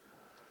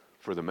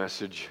for the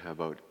message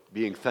about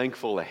being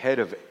thankful ahead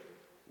of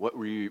what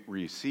we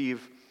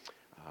receive.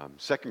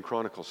 2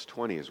 Chronicles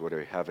 20 is what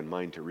I have in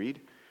mind to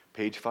read.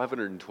 Page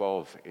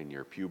 512 in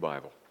your Pew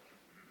Bible.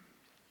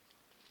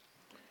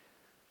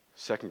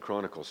 2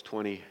 Chronicles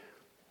 20,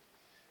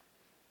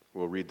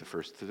 we'll read the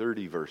first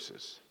 30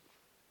 verses.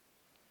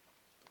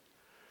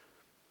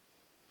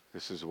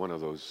 This is one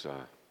of those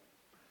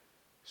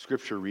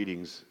scripture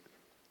readings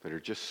that are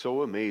just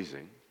so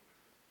amazing,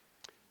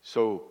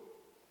 so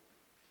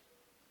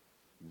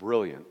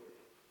brilliant,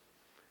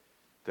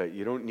 that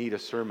you don't need a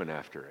sermon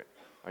after it.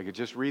 I could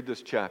just read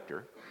this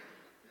chapter,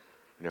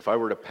 and if I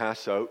were to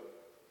pass out,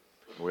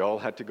 we all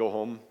had to go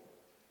home,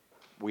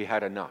 we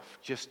had enough.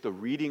 Just the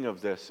reading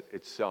of this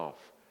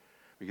itself.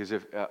 Because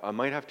if I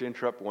might have to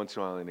interrupt once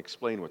in a while and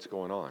explain what's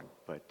going on.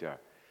 But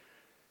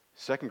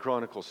 2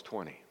 Chronicles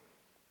 20.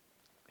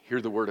 Hear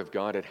the word of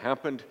God. It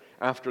happened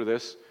after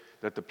this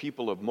that the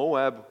people of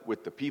Moab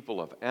with the people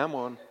of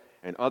Ammon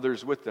and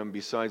others with them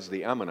besides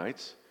the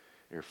Ammonites,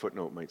 your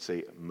footnote might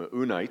say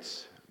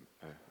Meunites,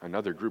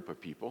 another group of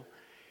people,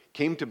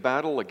 came to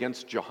battle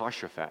against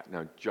Jehoshaphat.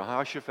 Now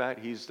Jehoshaphat,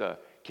 he's the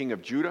king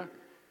of Judah.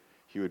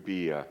 He would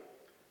be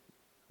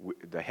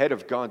the head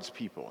of God's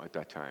people at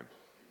that time.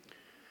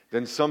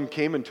 Then some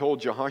came and told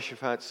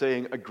Jehoshaphat,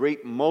 saying, "A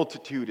great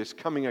multitude is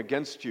coming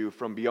against you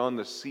from beyond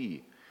the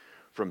sea,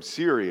 from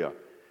Syria,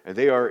 and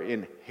they are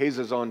in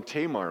Hazazon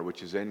Tamar,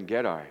 which is En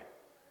Gedi."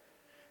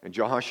 And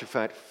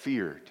Jehoshaphat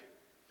feared,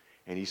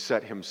 and he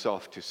set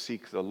himself to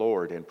seek the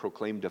Lord and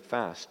proclaimed a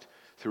fast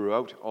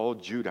throughout all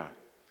Judah.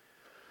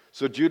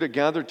 So Judah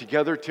gathered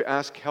together to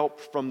ask help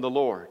from the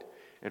Lord,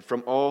 and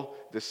from all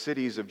the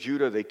cities of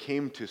Judah they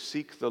came to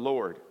seek the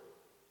Lord.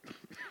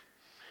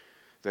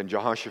 Then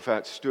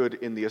Jehoshaphat stood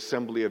in the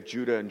assembly of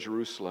Judah and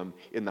Jerusalem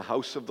in the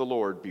house of the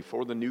Lord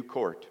before the new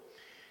court.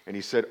 And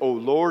he said, "O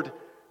Lord,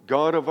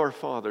 God of our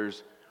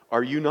fathers,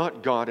 are you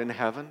not God in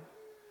heaven?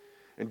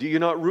 And do you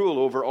not rule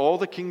over all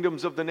the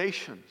kingdoms of the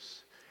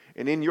nations?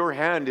 And in your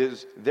hand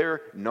is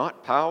there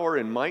not power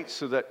and might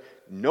so that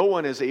no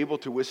one is able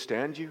to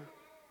withstand you?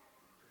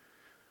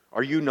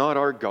 Are you not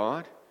our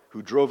God,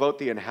 who drove out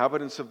the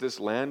inhabitants of this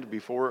land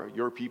before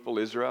your people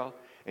Israel,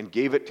 and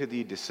gave it to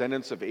the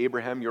descendants of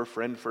Abraham, your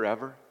friend,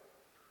 forever?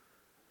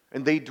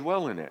 And they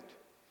dwell in it,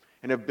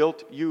 and have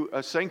built you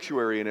a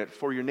sanctuary in it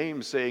for your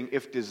name, saying,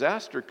 if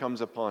disaster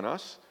comes upon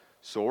us,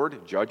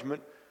 sword,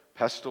 judgment,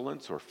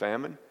 pestilence, or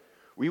famine,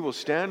 we will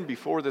stand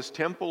before this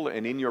temple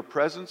and in your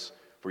presence,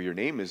 for your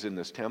name is in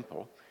this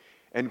temple,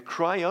 and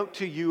cry out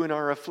to you in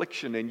our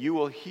affliction, and you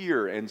will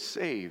hear and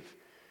save.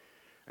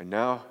 And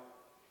now,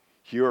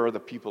 here are the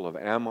people of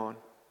Ammon,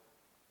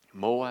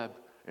 Moab,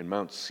 and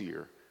Mount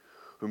Seir,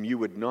 whom you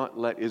would not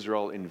let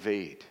Israel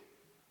invade."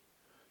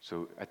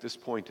 So at this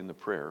point in the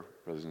prayer,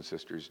 brothers and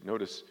sisters,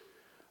 notice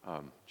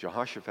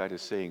Jehoshaphat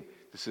is saying,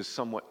 this is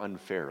somewhat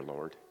unfair,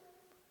 Lord.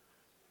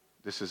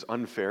 This is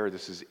unfair.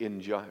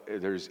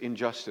 There's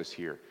injustice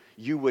here.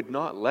 You would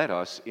not let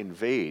us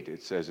invade,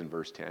 it says in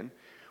verse 10,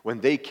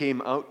 when they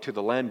came out to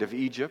the land of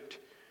Egypt,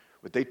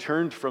 but they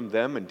turned from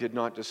them and did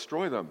not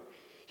destroy them.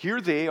 Here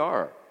they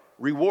are,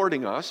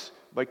 rewarding us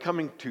by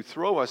coming to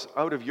throw us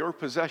out of your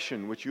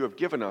possession, which you have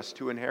given us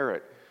to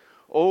inherit.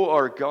 O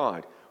our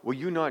God, will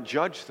you not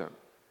judge them?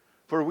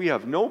 For we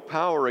have no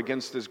power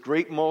against this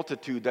great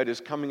multitude that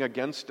is coming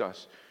against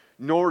us,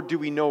 nor do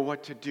we know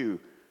what to do,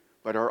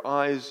 but our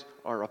eyes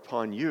are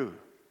upon you.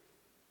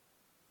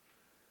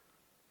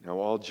 Now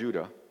all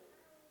Judah,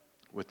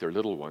 with their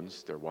little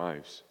ones, their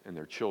wives, and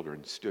their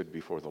children, stood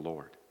before the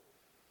Lord.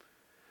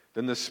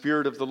 Then the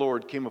Spirit of the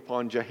Lord came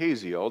upon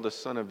Jahaziel, the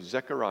son of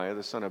Zechariah,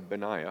 the son of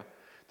Benaiah,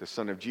 the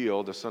son of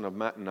Jeiel, the son of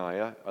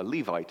Mattaniah, a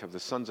Levite of the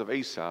sons of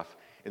Asaph,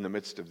 in the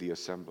midst of the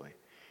assembly.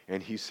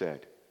 And he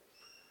said,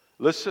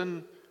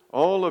 "Listen,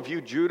 all of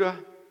you Judah,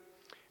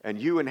 and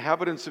you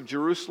inhabitants of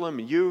Jerusalem,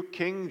 you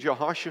King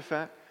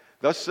Jehoshaphat,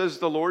 thus says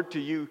the Lord to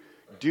you,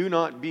 do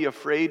not be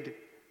afraid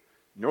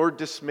nor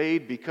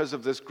dismayed because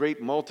of this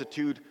great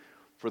multitude,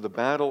 for the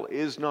battle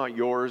is not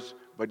yours,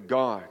 but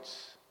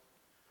God's.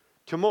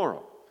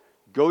 Tomorrow,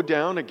 go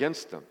down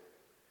against them.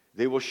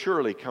 They will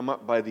surely come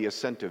up by the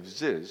ascent of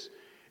Ziz,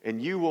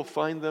 and you will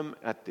find them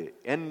at the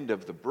end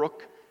of the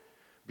brook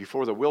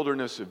before the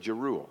wilderness of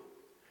Jeruel.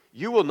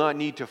 You will not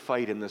need to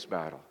fight in this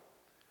battle.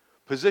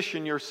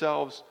 Position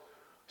yourselves,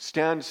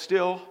 stand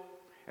still,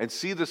 and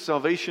see the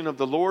salvation of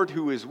the Lord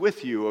who is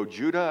with you, O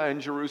Judah and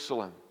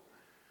Jerusalem.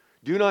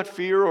 Do not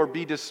fear or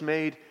be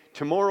dismayed.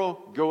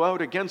 Tomorrow go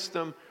out against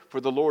them,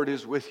 for the Lord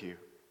is with you."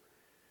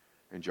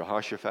 And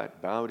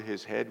Jehoshaphat bowed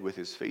his head with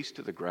his face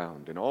to the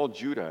ground, and all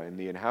Judah and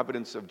the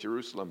inhabitants of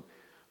Jerusalem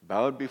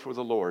bowed before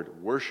the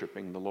Lord,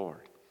 worshiping the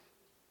Lord.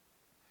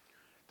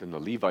 Then the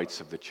Levites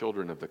of the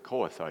children of the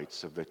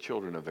Kohathites, of the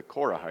children of the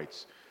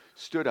Korahites,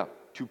 stood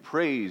up to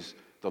praise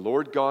the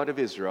Lord God of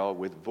Israel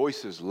with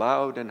voices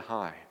loud and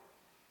high.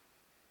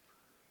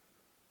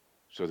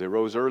 So they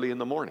rose early in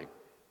the morning.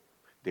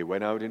 They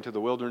went out into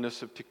the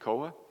wilderness of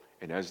Tekoa,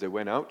 and as they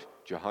went out,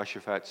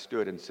 Jehoshaphat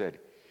stood and said,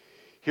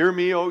 "Hear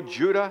me, O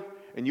Judah,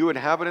 and you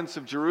inhabitants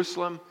of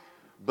Jerusalem.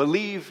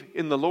 Believe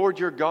in the Lord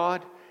your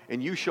God,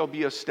 and you shall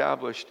be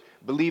established.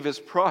 Believe his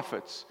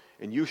prophets,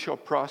 and you shall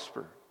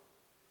prosper.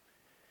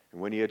 And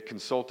when he had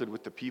consulted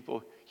with the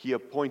people, he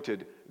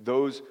appointed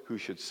those who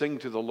should sing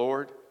to the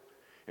Lord,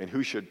 and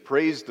who should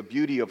praise the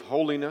beauty of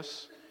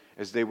holiness,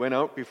 as they went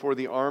out before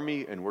the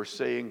army and were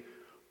saying,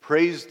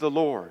 Praise the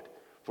Lord,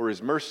 for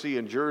his mercy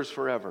endures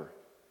forever.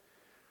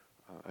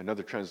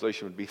 Another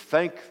translation would be,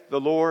 Thank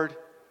the Lord,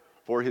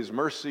 for his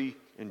mercy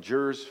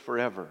endures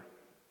forever.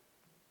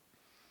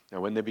 Now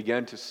when they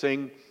began to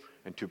sing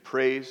and to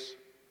praise,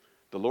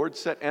 the Lord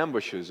set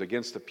ambushes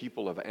against the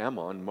people of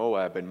Ammon,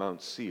 Moab, and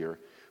Mount Seir,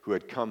 who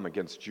had come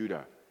against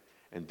Judah,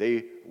 and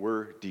they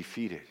were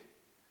defeated.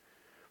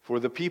 For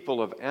the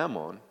people of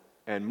Ammon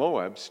and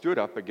Moab stood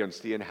up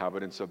against the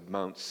inhabitants of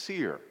Mount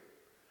Seir.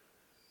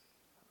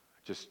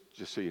 Just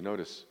so you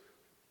notice,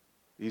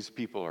 these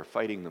people are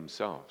fighting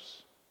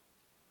themselves.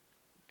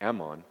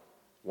 Ammon,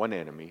 one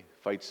enemy,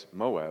 fights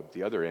Moab,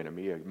 the other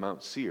enemy,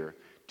 Mount Seir,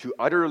 to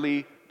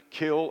utterly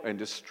kill and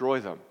destroy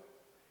them.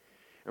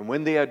 And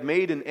when they had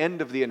made an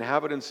end of the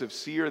inhabitants of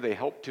Seir, they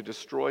helped to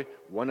destroy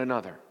one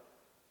another.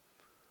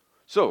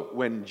 So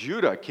when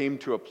Judah came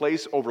to a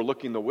place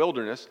overlooking the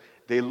wilderness,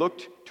 they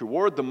looked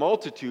toward the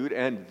multitude,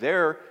 and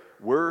there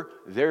were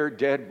their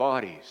dead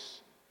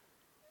bodies,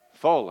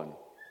 fallen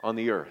on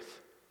the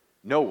earth.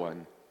 No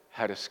one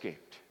had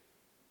escaped.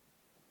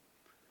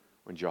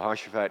 When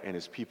Jehoshaphat and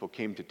his people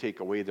came to take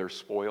away their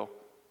spoil,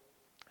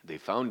 they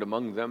found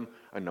among them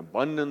an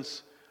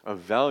abundance of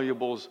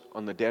valuables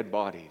on the dead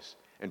bodies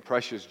and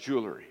precious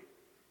jewelry,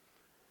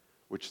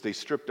 which they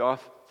stripped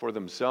off for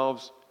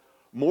themselves,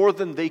 more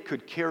than they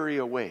could carry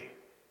away.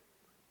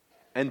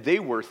 And they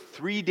were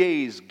 3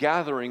 days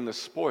gathering the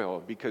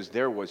spoil because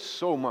there was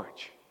so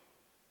much.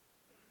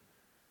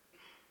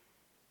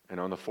 And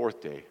on the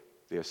fourth day,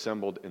 they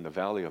assembled in the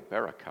valley of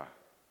Barakah.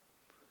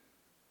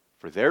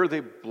 For there they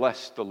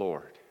blessed the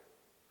Lord.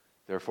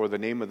 Therefore the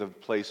name of the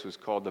place was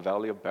called the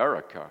Valley of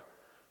Barakah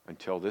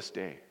until this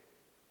day.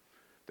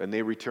 Then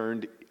they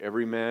returned,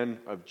 every man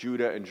of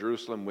Judah and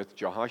Jerusalem, with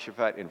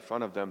Jehoshaphat in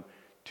front of them,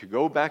 to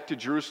go back to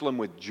Jerusalem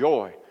with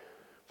joy,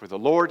 for the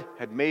Lord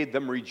had made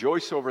them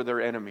rejoice over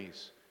their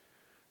enemies.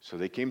 So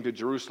they came to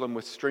Jerusalem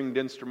with stringed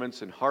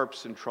instruments and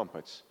harps and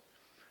trumpets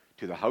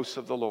to the house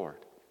of the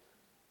Lord.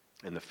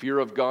 And the fear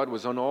of God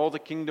was on all the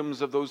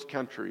kingdoms of those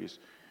countries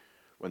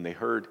when they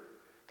heard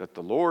that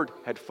the Lord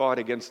had fought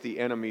against the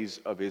enemies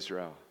of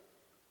Israel.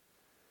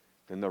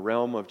 Then the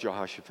realm of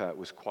Jehoshaphat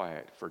was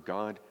quiet, for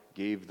God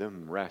gave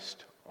them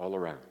rest all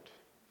around.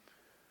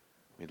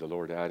 May the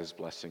Lord add his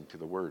blessing to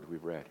the word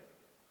we've read.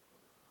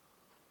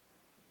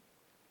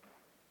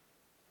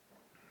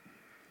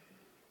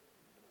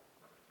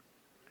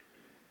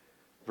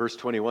 Verse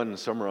 21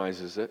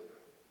 summarizes it.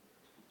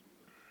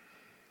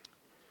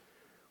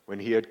 When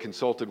he had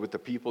consulted with the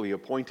people, he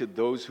appointed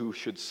those who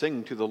should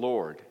sing to the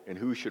Lord and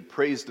who should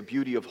praise the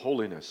beauty of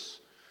holiness,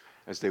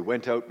 as they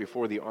went out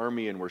before the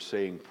army and were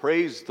saying,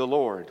 Praise the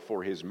Lord,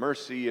 for his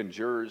mercy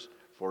endures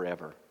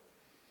forever.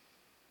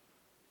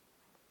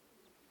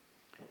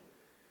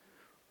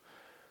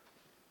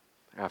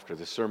 After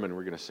the sermon,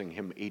 we're going to sing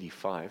hymn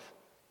 85.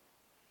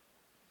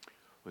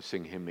 We'll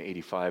sing hymn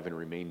 85 and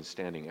remain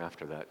standing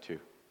after that too.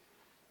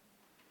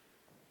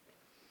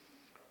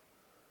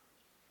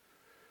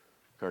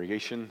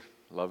 Congregation,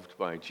 loved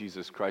by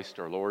Jesus Christ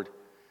our Lord,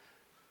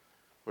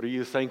 what are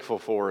you thankful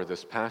for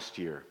this past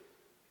year?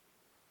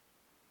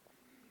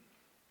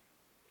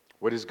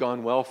 What has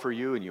gone well for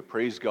you and you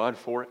praise God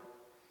for it?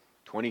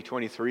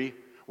 2023,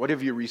 what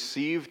have you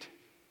received?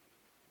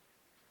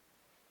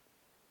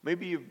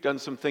 Maybe you've done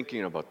some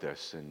thinking about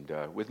this, and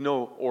with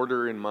no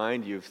order in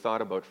mind, you've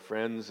thought about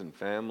friends and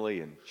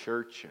family and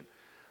church and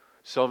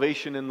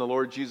salvation in the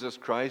Lord Jesus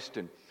Christ,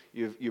 and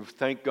you've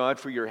thanked God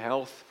for your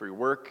health, for your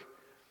work.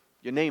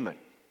 You name it.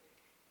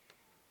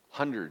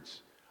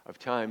 Hundreds of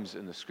times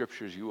in the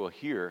scriptures you will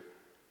hear,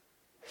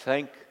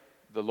 thank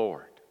the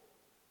Lord.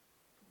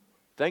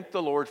 Thank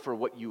the Lord for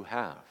what you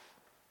have.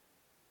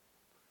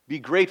 Be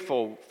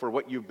grateful for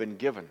what you've been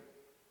given.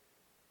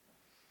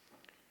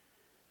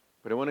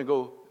 But I want to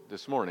go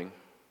this morning,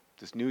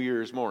 this New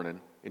Year's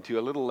morning, into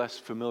a little less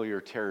familiar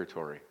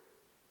territory.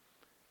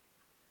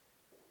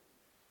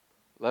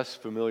 Less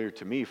familiar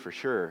to me for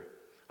sure.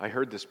 I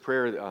heard this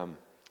prayer,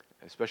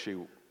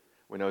 especially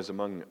when I was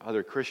among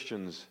other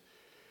Christians,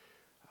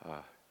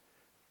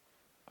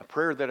 a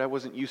prayer that I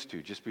wasn't used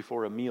to just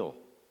before a meal.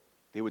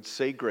 They would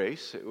say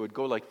grace. It would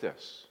go like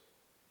this.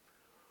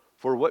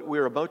 For what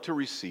we're about to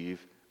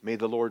receive, may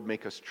the Lord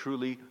make us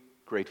truly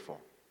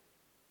grateful.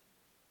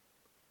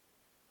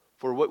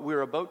 For what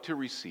we're about to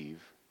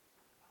receive,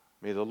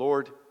 may the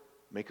Lord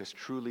make us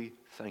truly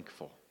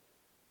thankful.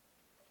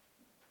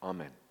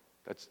 Amen.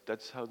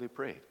 That's how they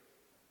prayed.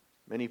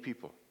 Many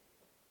people.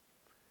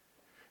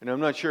 And I'm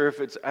not sure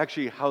if it's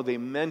actually how they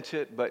meant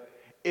it, but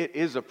it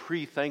is a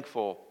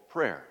pre-thankful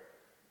prayer.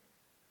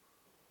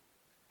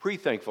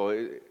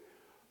 Pre-thankful.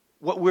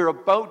 What we're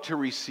about to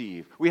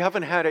receive. We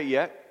haven't had it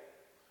yet.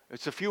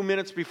 It's a few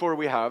minutes before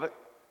we have it.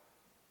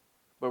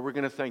 But we're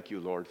going to thank you,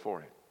 Lord,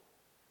 for it.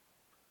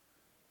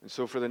 And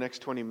so for the next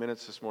 20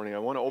 minutes this morning, I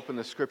want to open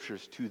the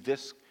Scriptures to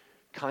this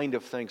kind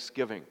of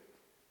thanksgiving.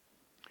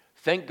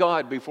 Thank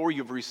God before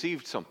you've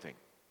received something.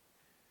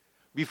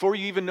 Before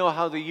you even know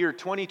how the year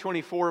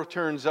 2024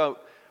 turns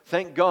out,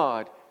 thank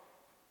God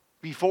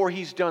before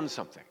He's done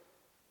something.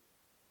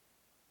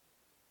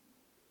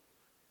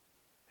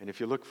 And if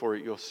you look for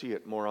it, you'll see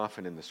it more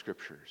often in the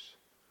Scriptures.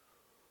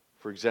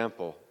 For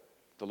example,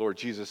 the Lord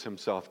Jesus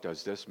Himself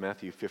does this.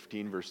 Matthew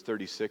 15, verse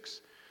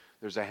 36.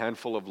 There's a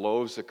handful of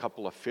loaves, a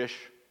couple of fish.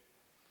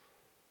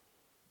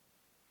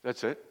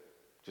 That's it.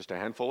 Just a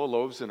handful of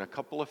loaves and a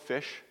couple of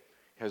fish.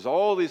 He has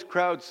all these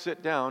crowds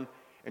sit down,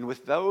 and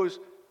with those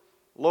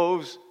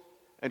loaves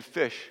and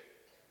fish,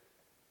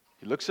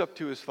 He looks up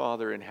to His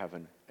Father in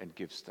heaven and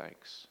gives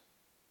thanks.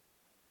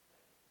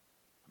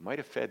 Might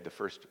have fed the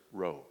first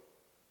row,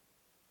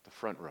 the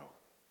front row.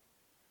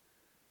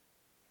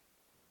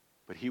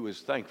 But He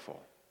was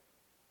thankful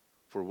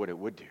for what it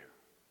would do,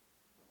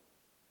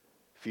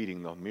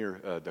 feeding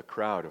the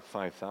crowd of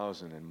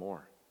 5,000 and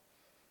more.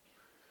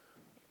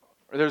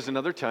 There's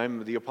another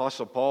time the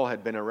Apostle Paul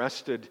had been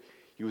arrested.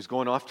 He was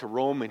going off to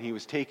Rome, and he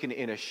was taken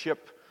in a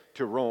ship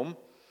to Rome.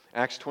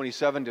 Acts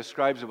 27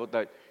 describes about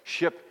that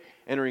ship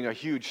entering a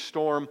huge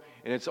storm,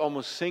 and it's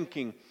almost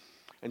sinking.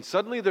 And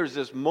suddenly there's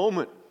this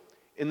moment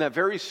in that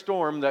very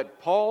storm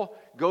that Paul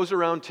goes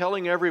around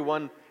telling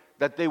everyone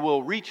that they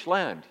will reach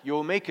land. You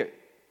will make it.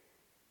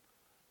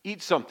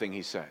 Eat something,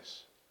 he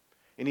says.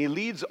 And he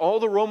leads all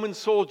the Roman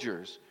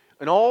soldiers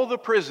and all the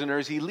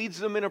prisoners, he leads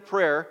them in a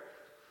prayer.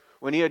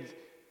 When he had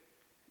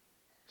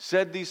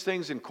said these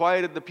things and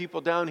quieted the people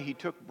down, he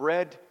took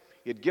bread.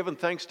 He had given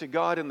thanks to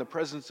God in the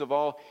presence of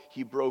all.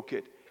 He broke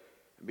it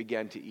and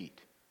began to eat.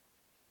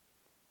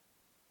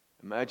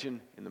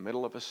 Imagine in the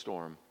middle of a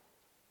storm,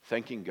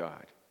 thanking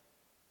God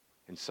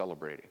and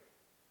celebrating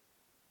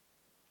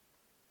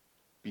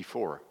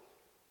before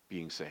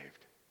being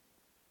saved.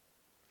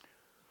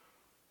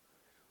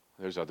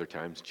 There's other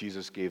times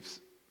Jesus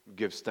gives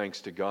thanks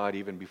to God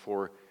even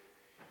before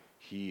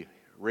He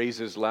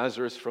raises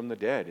Lazarus from the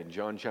dead in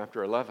John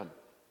chapter 11.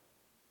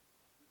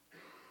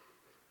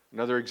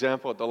 Another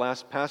example at the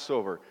last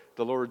Passover,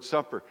 the Lord's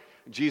Supper.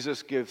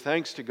 Jesus gave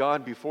thanks to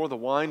God before the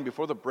wine,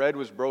 before the bread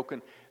was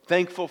broken,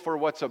 thankful for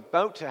what's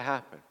about to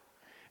happen.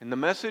 And the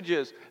message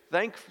is,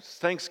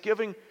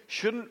 thanksgiving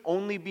shouldn't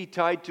only be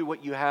tied to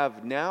what you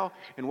have now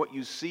and what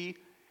you see,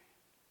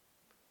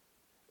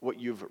 what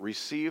you've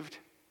received.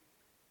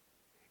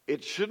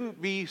 It shouldn't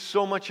be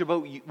so much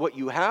about what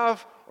you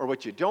have or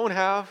what you don't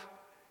have.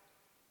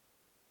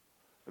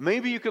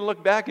 Maybe you can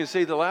look back and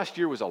say the last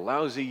year was a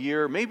lousy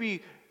year.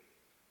 Maybe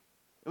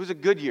it was a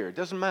good year. It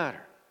doesn't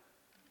matter.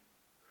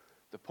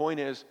 The point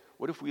is,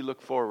 what if we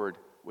look forward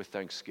with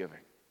thanksgiving?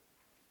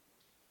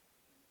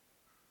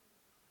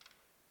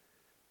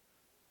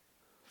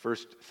 1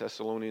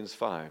 Thessalonians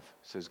 5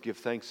 says, give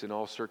thanks in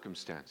all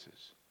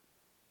circumstances.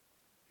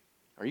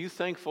 Are you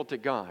thankful to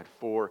God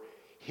for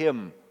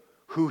Him,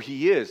 who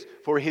He is,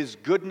 for His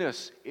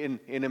goodness in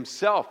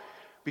Himself?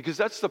 Because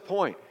that's the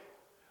point.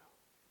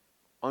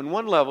 On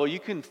one level, you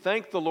can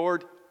thank the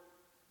Lord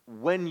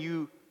when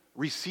you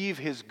receive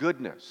His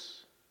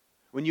goodness.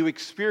 When you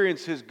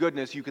experience His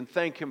goodness, you can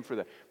thank Him for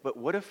that. But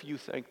what if you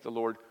thank the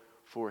Lord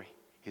for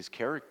His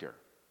character?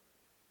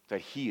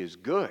 That He is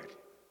good.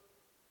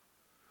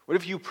 What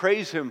if you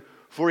praise Him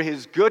for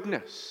His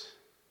goodness?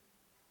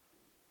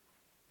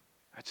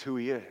 That's who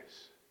He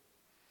is.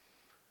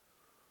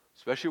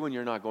 Especially when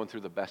you're not going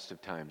through the best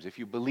of times. If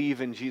you believe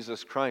in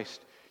Jesus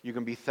Christ, you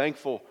can be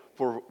thankful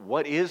for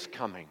what is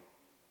coming.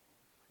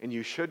 And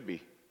you should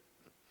be.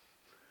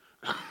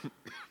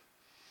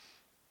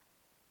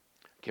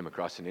 Came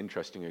across an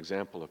interesting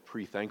example of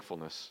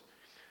pre-thankfulness.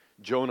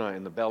 Jonah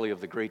in the belly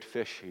of the great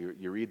fish,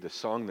 you read the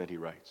song that he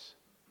writes.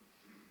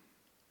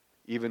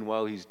 Even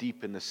while he's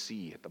deep in the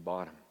sea at the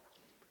bottom,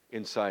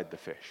 inside the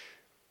fish.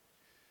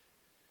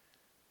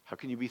 How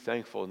can you be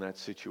thankful in that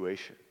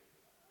situation?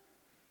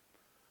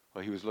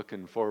 Well, he was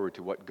looking forward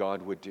to what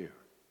God would do.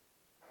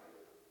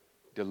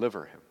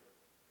 Deliver him.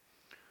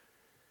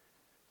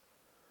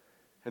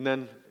 And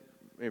then,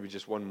 maybe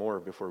just one more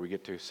before we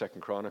get to 2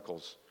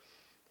 Chronicles.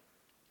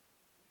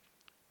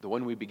 The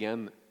one we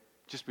began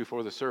just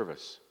before the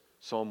service,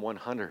 Psalm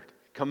 100.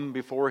 Come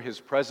before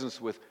His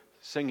presence with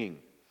singing.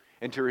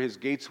 Enter His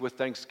gates with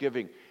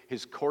thanksgiving,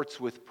 His courts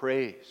with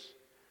praise.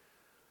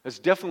 That's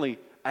definitely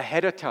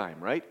ahead of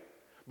time, right?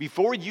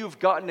 Before you've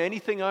gotten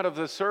anything out of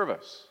the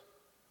service,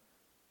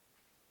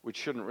 which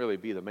shouldn't really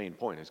be the main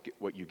point, is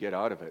what you get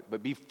out of it.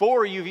 But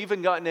before you've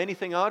even gotten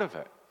anything out of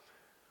it,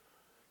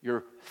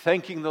 you're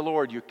thanking the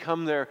Lord. You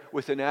come there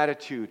with an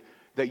attitude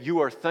that you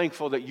are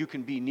thankful that you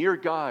can be near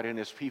God and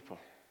His people.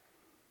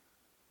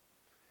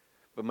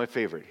 But my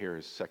favorite here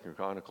is 2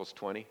 Chronicles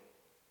 20.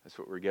 That's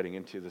what we're getting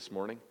into this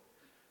morning.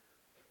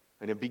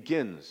 And it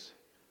begins,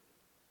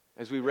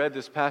 as we read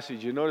this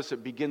passage, you notice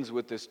it begins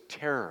with this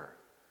terror,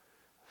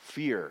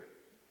 fear,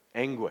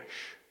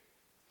 anguish.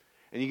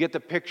 And you get the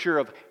picture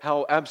of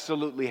how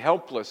absolutely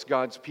helpless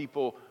God's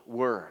people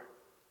were.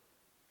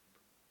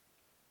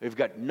 They've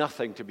got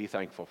nothing to be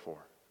thankful for.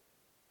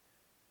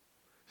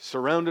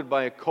 surrounded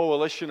by a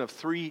coalition of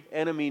 3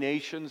 enemy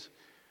nations.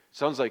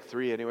 Sounds like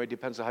 3 anyway,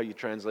 depends on how you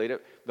translate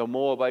it. The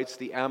Moabites,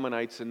 the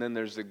Ammonites, and then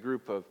there's a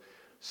group of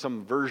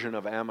some version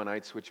of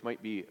Ammonites, which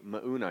might be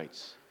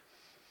Meunites.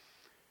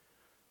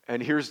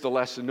 And here's the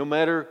lesson. No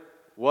matter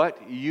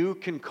what, you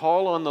can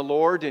call on the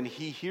Lord and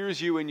He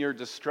hears you in your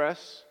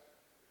distress.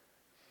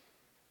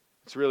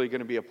 It's really going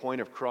to be a point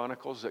of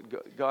Chronicles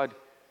that God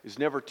is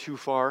never too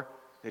far,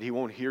 that He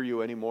won't hear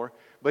you anymore.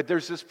 But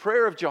there's this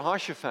prayer of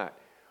Jehoshaphat.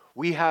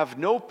 We have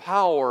no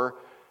power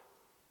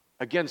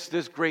against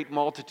this great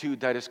multitude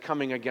that is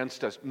coming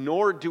against us,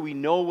 nor do we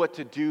know what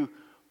to do,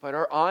 but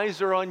our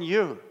eyes are on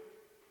you.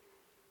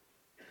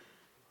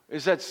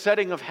 Is that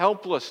setting of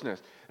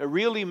helplessness. It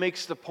really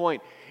makes the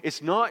point.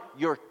 It's not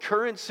your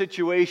current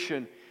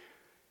situation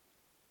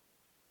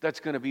that's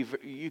going to be,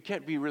 you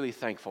can't be really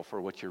thankful for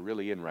what you're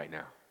really in right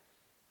now.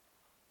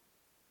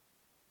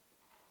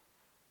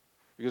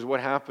 Because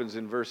what happens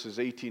in verses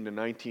 18 to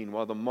 19,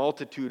 while the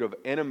multitude of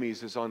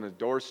enemies is on the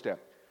doorstep,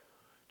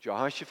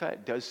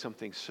 Jehoshaphat does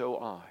something so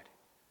odd.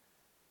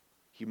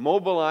 He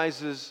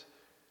mobilizes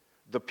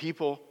the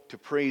people to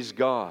praise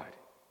God.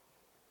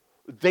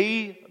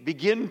 They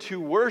begin to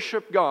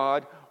worship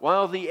God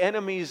while the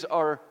enemies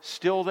are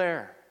still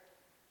there.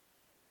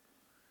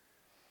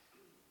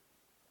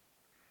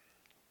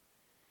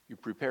 You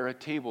prepare a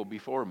table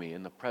before me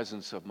in the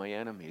presence of my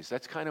enemies.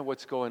 That's kind of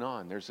what's going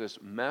on. There's this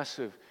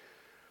massive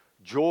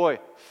joy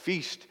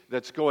feast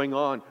that's going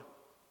on.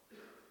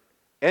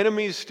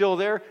 Enemies still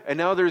there, and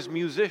now there's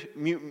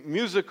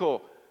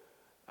musical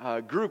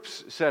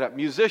groups set up,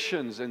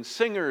 musicians and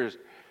singers.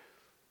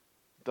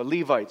 The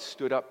Levites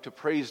stood up to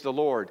praise the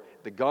Lord,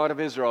 the God of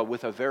Israel,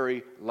 with a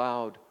very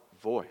loud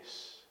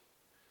voice.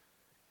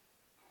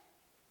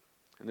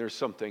 And there's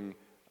something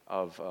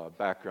of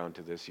background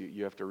to this.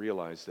 You have to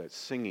realize that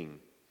singing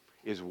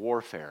is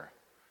warfare,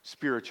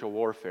 spiritual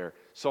warfare.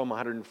 Psalm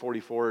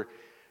 144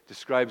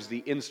 describes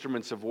the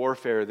instruments of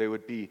warfare. They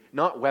would be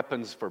not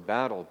weapons for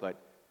battle, but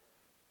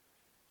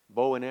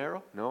bow and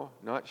arrow? No,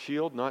 not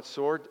shield, not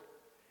sword.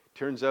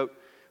 Turns out,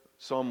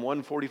 Psalm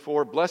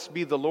 144, blessed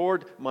be the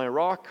Lord, my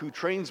rock, who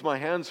trains my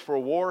hands for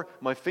war,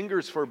 my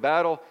fingers for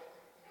battle.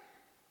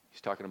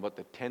 He's talking about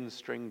the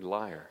 10-stringed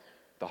lyre,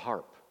 the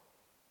harp.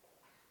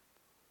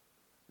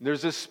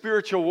 There's this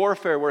spiritual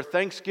warfare where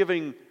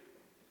thanksgiving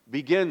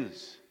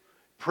begins.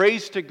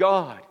 Praise to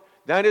God.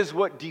 That is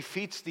what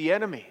defeats the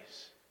enemies.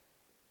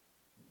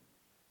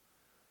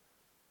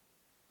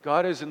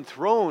 God is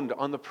enthroned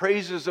on the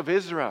praises of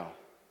Israel.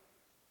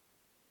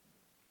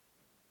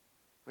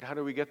 But how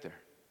do we get there?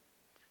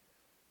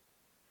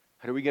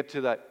 How do we get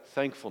to that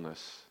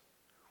thankfulness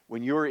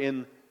when you're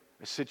in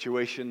a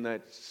situation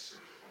that's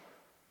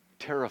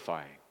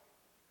terrifying?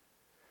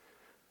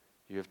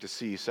 You have to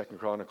see 2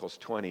 Chronicles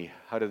 20.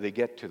 How do they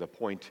get to the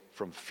point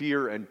from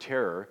fear and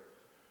terror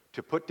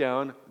to put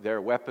down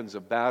their weapons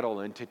of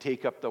battle and to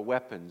take up the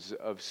weapons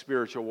of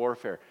spiritual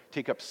warfare,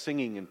 take up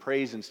singing and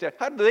praise instead?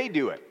 How do they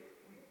do it?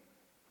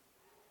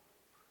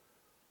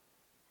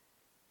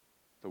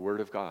 The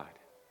Word of God.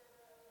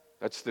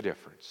 That's the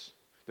difference.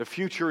 The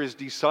future is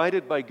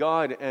decided by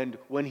God, and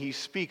when He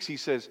speaks, He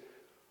says,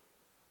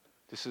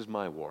 this is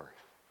my war.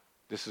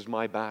 This is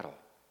my battle.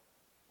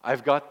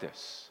 I've got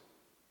this.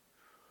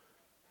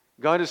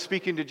 God is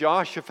speaking to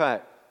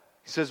Jehoshaphat.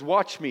 He says,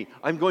 watch me.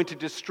 I'm going to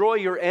destroy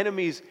your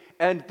enemies,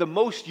 and the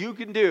most you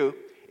can do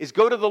is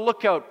go to the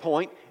lookout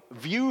point,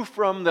 view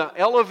from the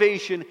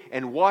elevation,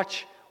 and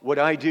watch what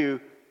I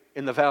do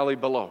in the valley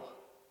below.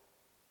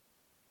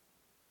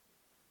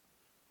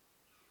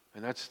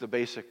 And that's the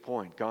basic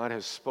point. God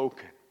has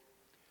spoken.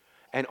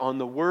 And on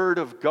the Word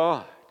of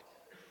God,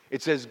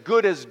 it's as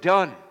good as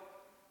done.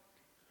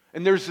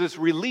 And there's this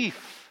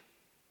relief.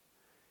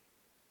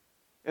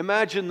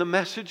 Imagine the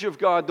message of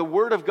God, the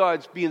Word of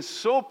God's being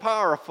so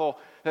powerful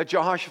that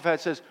Jehoshaphat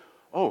says,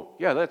 oh,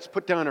 yeah, let's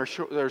put down our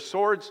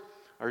swords,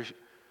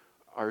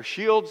 our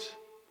shields,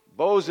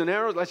 bows and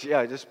arrows.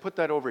 Just put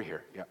that over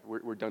here. Yeah,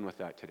 we're done with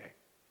that today.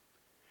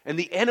 And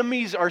the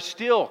enemies are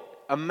still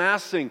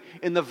amassing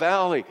in the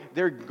valley.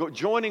 They're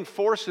joining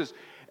forces.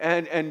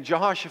 And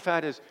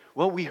Jehoshaphat is,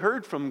 well, we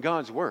heard from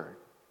God's word.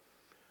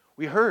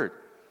 We heard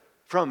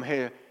from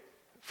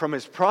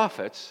his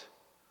prophets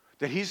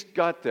that he's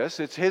got this.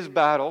 It's his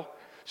battle.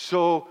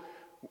 So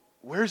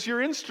where's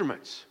your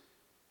instruments?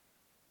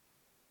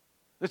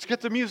 Let's get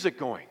the music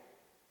going.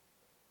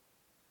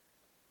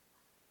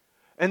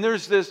 And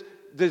there's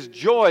this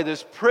joy,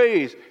 this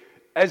praise,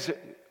 as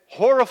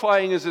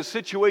horrifying as the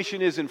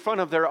situation is in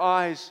front of their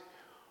eyes,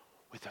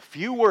 with a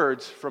few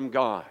words from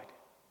God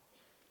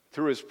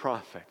through His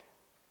prophet.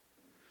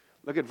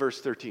 Look at verse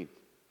 13.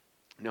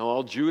 Now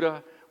all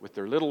Judah, with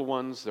their little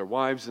ones, their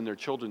wives, and their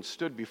children,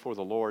 stood before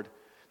the Lord.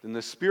 Then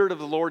the Spirit of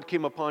the Lord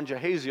came upon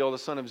Jahaziel, the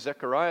son of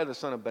Zechariah, the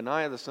son of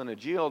Benaiah, the son of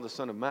Jeiel, the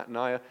son of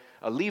Mattaniah,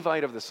 a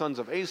Levite of the sons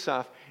of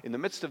Asaph, in the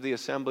midst of the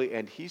assembly,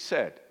 and he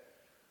said,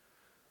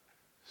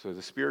 so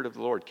the Spirit of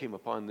the Lord came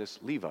upon this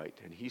Levite,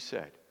 and he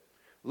said,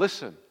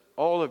 listen,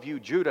 all of you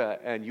Judah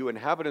and you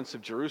inhabitants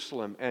of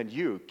Jerusalem, and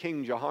you,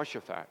 King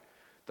Jehoshaphat,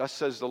 thus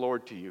says the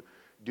Lord to you,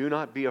 Do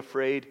not be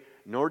afraid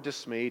nor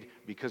dismayed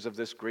because of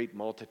this great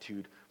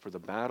multitude, for the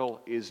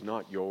battle is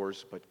not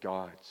yours, but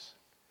God's.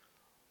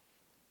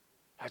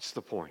 That's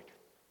the point.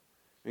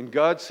 And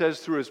God says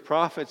through his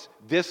prophets,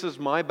 this is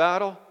my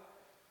battle.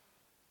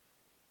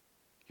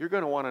 You're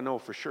going to want to know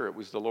for sure it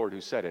was the Lord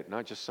who said it,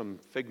 not just some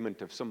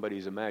figment of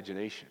somebody's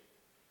imagination.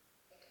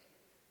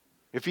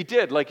 If he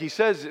did, like he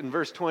says in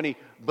verse 20,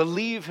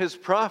 believe his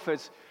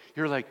prophets,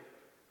 you're like,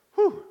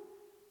 whew,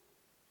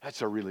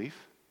 that's a relief.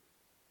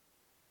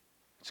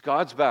 It's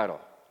God's battle.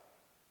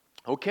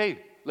 Okay,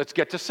 let's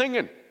get to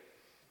singing.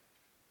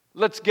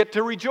 Let's get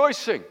to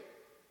rejoicing.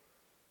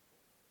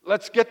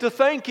 Let's get to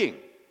thanking.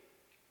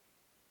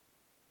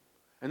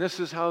 And this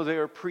is how they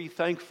are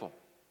pre-thankful.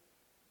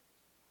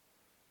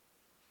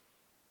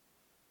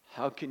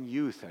 How can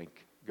you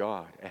thank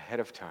God ahead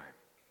of time?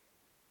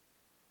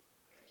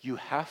 You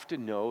have to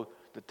know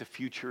that the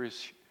future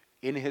is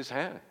in his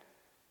hand.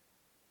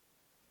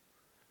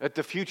 That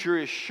the future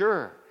is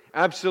sure,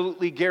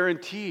 absolutely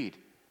guaranteed.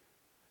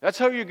 That's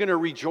how you're going to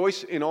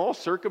rejoice in all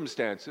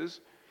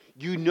circumstances.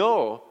 You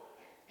know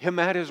him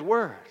at his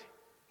word.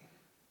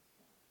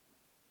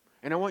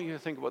 And I want you to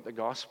think about the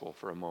gospel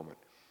for a moment.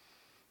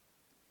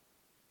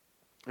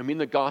 I mean,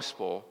 the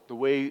gospel, the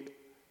way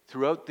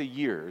throughout the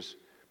years,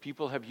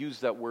 people have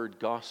used that word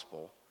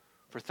gospel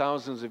for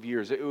thousands of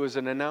years. It was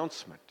an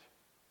announcement.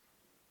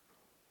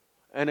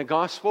 And a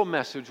gospel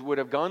message would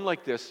have gone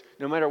like this,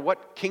 no matter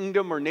what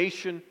kingdom or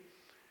nation,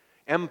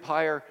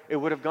 empire, it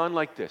would have gone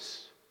like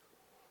this.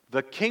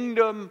 The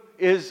kingdom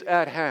is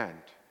at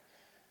hand.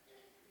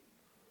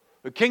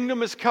 The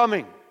kingdom is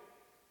coming.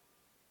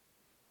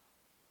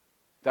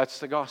 That's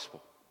the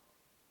gospel.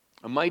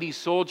 A mighty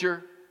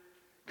soldier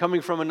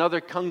coming from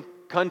another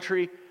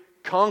country,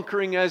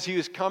 conquering as he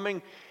is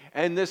coming,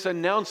 and this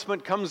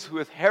announcement comes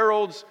with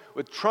heralds,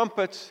 with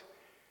trumpets,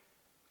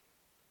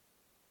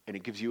 and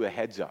it gives you a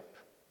heads up.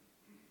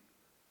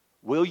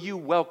 Will you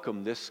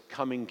welcome this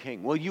coming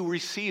king? Will you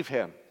receive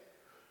him?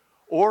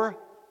 Or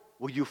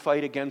will you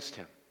fight against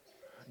him?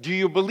 Do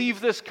you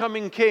believe this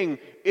coming king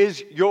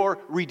is your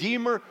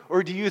redeemer,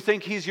 or do you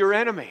think he's your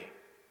enemy?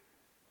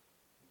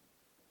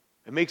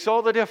 It makes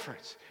all the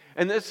difference.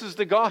 And this is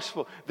the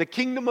gospel. The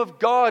kingdom of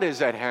God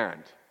is at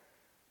hand.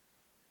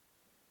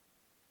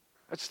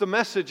 That's the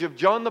message of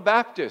John the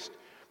Baptist.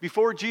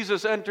 Before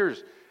Jesus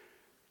enters,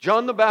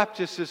 John the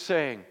Baptist is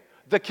saying,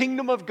 the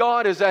kingdom of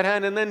God is at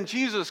hand. And then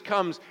Jesus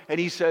comes and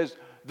he says,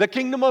 the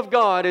kingdom of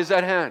God is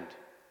at hand.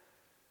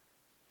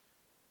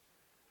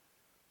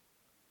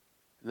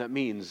 And that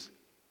means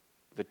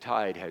the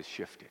tide has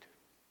shifted.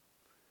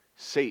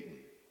 Satan,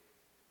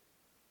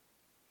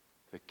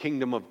 the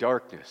kingdom of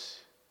darkness,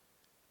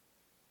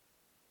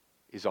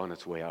 is on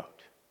its way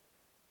out.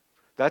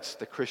 That's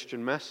the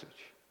Christian message.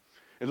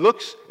 It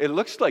looks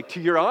like, to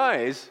your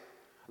eyes,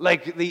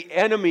 like the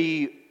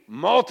enemy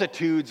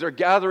multitudes are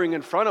gathering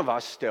in front of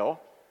us still.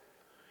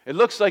 It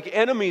looks like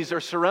enemies are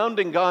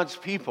surrounding God's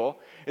people.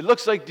 It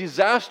looks like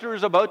disaster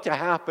is about to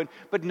happen.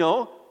 But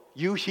no,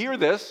 you hear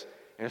this,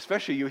 and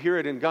especially you hear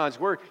it in God's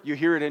word, you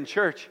hear it in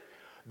church.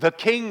 The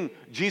King,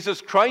 Jesus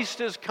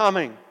Christ, is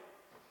coming.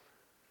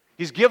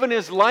 He's given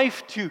his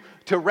life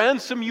to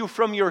ransom you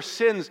from your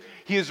sins.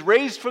 He is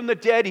raised from the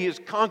dead. He has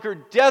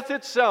conquered death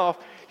itself.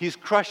 He's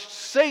crushed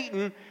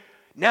Satan.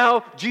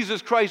 Now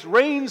Jesus Christ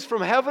reigns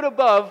from heaven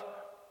above.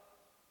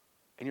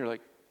 And you're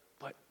like,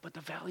 but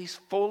the valley's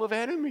full of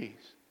enemies.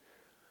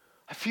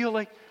 I feel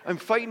like I'm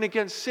fighting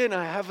against sin.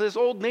 I have this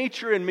old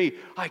nature in me.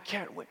 I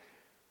can't wait.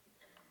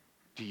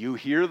 Do you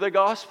hear the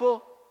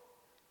gospel?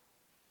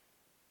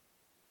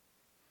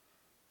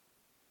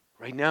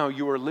 Right now,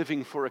 you are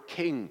living for a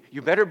king.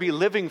 You better be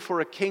living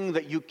for a king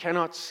that you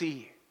cannot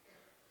see.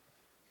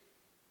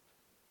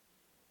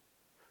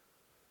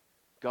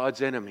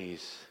 God's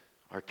enemies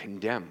are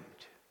condemned.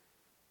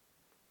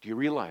 Do you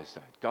realize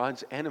that?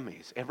 God's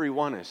enemies,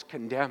 everyone is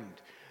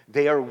condemned.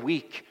 They are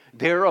weak.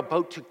 They're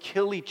about to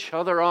kill each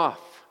other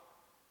off.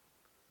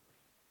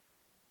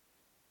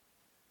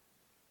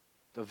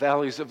 The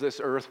valleys of this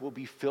earth will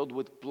be filled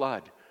with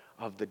blood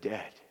of the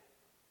dead.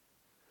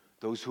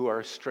 Those who are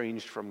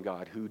estranged from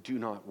God, who do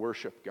not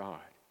worship God.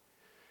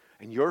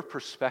 And your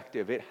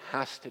perspective, it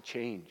has to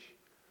change.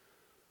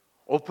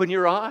 Open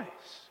your eyes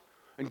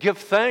and give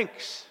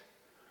thanks.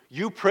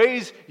 You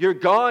praise your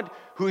God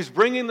who is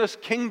bringing this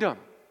kingdom.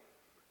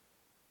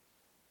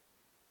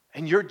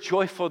 And you're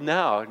joyful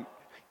now,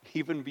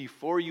 even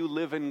before you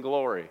live in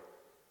glory.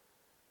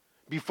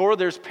 Before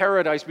there's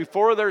paradise,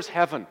 before there's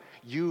heaven,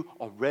 you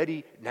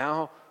already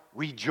now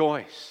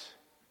rejoice.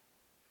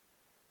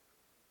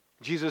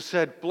 Jesus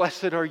said,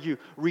 blessed are you.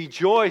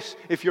 Rejoice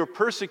if you're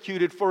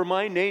persecuted for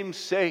my name's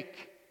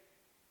sake.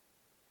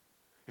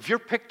 If you're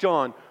picked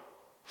on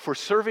for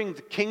serving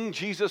the King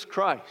Jesus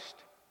Christ,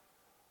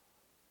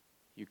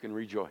 you can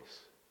rejoice.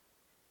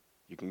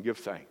 You can give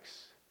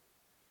thanks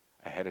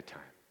ahead of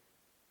time.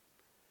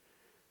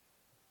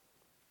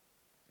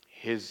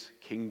 His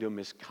kingdom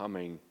is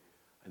coming,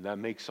 and that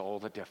makes all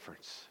the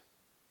difference.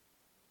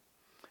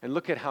 And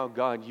look at how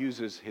God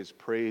uses his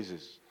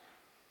praises.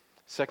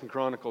 2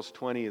 Chronicles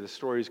 20, the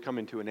story is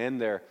coming to an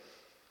end there.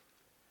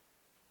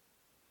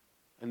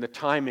 And the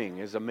timing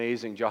is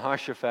amazing.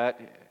 Jehoshaphat,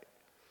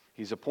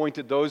 he's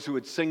appointed those who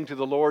would sing to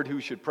the Lord, who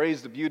should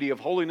praise the beauty of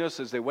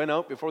holiness as they went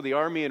out before the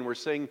army and were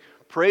saying,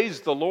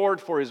 "Praise the Lord,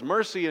 for his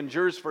mercy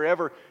endures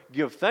forever.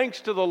 Give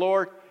thanks to the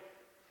Lord."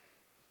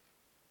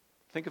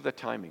 Think of the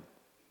timing.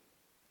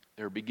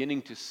 They're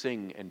beginning to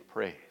sing and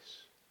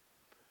praise.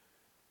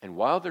 And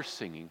while they're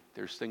singing,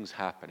 there's things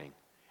happening.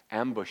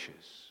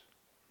 Ambushes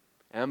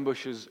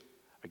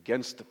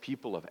against the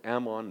people of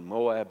Ammon,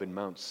 Moab, and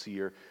Mount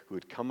Seir, who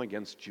had come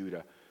against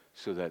Judah,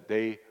 so that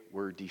they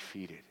were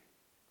defeated.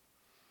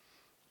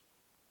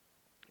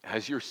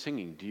 As you're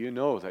singing, do you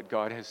know that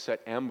God has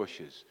set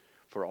ambushes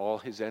for all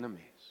his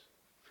enemies?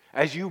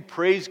 As you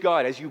praise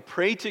God, as you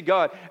pray to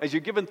God, as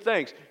you're giving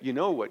thanks, you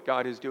know what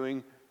God is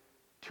doing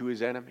to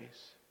his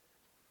enemies,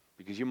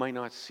 because you might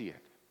not see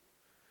it.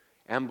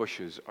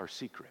 Ambushes are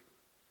secret.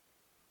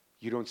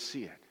 You don't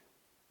see it.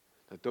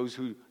 That those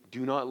who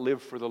do not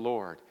live for the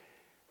Lord,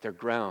 their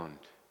ground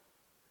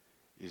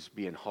is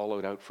being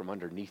hollowed out from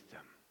underneath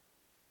them.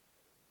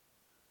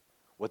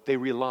 What they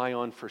rely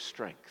on for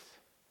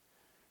strength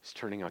is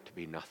turning out to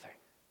be nothing.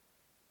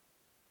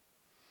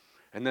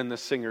 And then the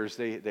singers,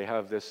 they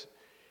have this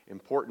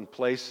important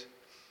place.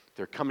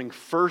 They're coming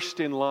first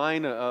in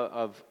line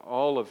of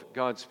all of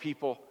God's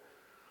people.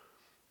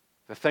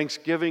 The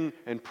thanksgiving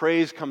and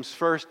praise comes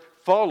first,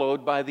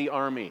 followed by the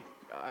army.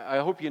 I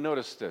hope you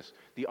notice this.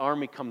 The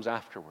army comes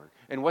afterward.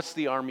 And what's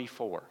the army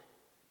for?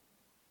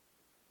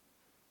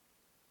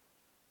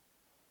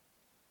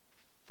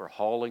 For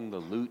hauling the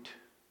loot,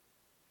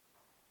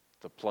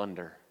 the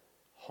plunder,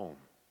 home.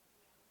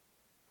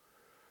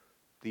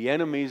 The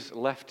enemies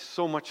left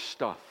so much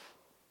stuff.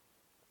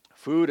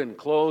 Food and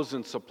clothes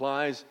and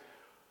supplies.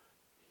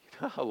 You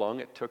know how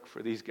long it took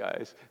for these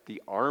guys, the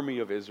army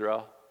of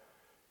Israel,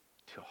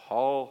 to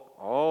haul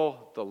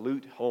all the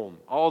loot home,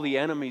 all the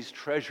enemy's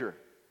treasure.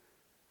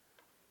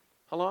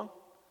 How long?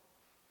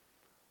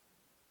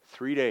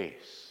 3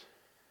 days.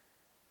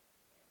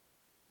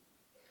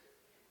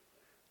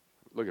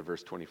 Look at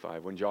verse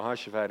 25. When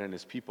Jehoshaphat and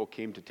his people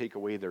came to take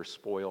away their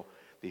spoil,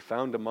 they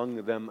found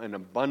among them an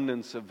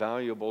abundance of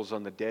valuables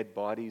on the dead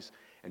bodies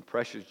and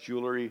precious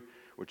jewelry,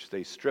 which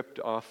they stripped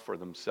off for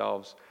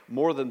themselves,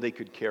 more than they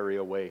could carry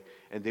away.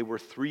 And they were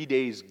 3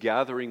 days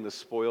gathering the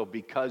spoil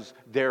because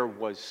there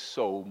was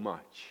so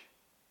much.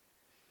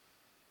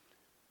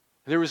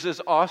 There was this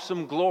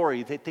awesome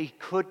glory that they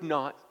could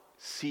not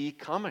see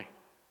coming.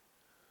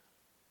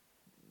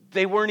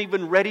 They weren't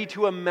even ready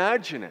to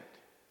imagine it.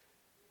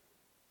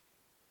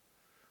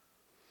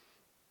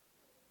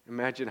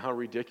 Imagine how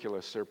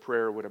ridiculous their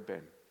prayer would have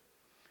been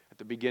at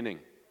the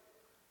beginning.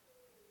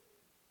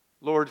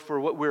 Lord, for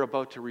what we're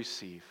about to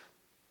receive,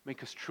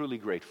 make us truly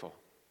grateful.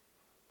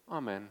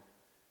 Amen.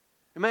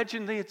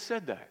 Imagine they had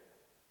said that.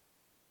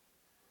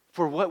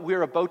 For what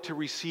we're about to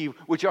receive,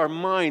 which our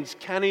minds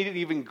can't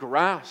even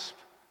grasp.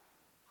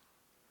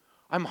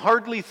 I'm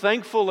hardly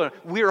thankful,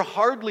 we're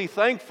hardly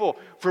thankful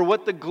for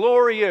what the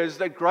glory is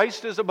that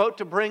Christ is about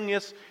to bring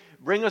us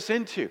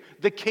into,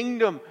 the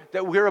kingdom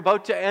that we're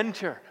about to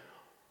enter.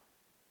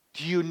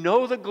 Do you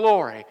know the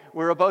glory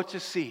we're about to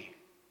see?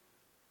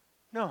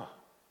 No.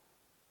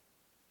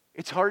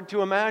 It's hard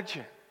to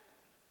imagine.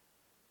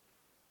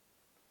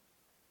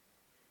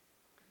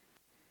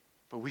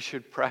 But we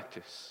should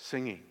practice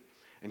singing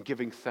and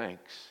giving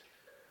thanks,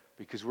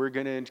 because we're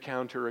going to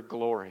encounter a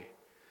glory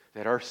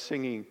that our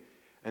singing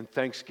and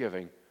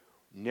thanksgiving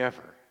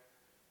never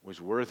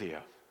was worthy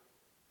of.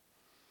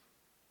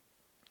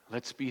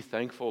 Let's be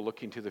thankful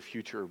looking to the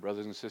future,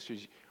 brothers and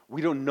sisters.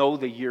 We don't know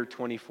the year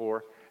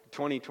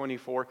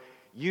 2024.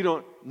 You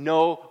don't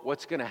know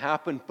what's going to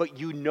happen, but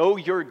you know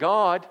your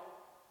God.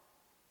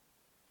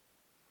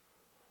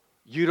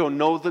 You don't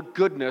know the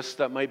goodness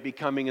that might be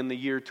coming in the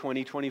year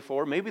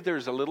 2024. Maybe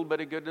there's a little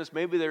bit of goodness.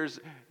 Maybe there's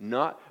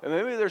not.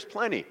 Maybe there's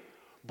plenty.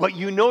 But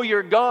you know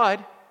your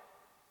God.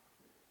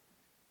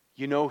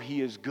 You know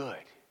He is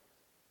good.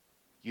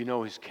 You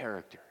know His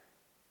character.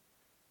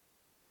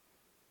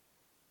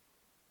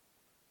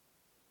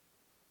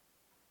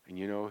 And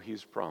you know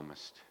He's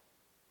promised,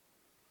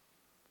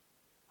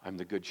 I'm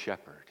the good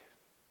shepherd.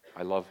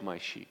 I love my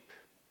sheep.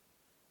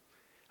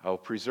 I will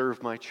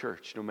preserve my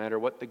church no matter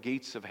what the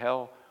gates of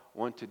hell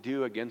want to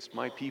do against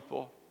my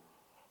people.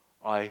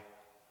 I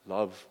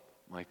love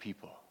my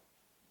people.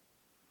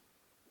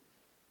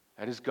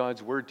 That is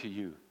God's word to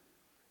you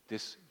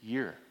this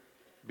year,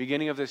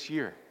 beginning of this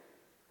year.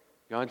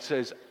 God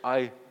says,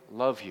 I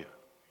love you,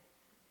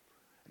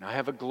 and I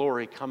have a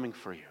glory coming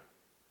for you.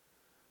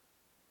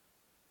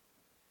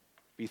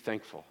 Be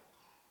thankful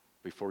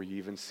before you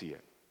even see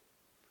it.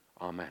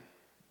 Amen.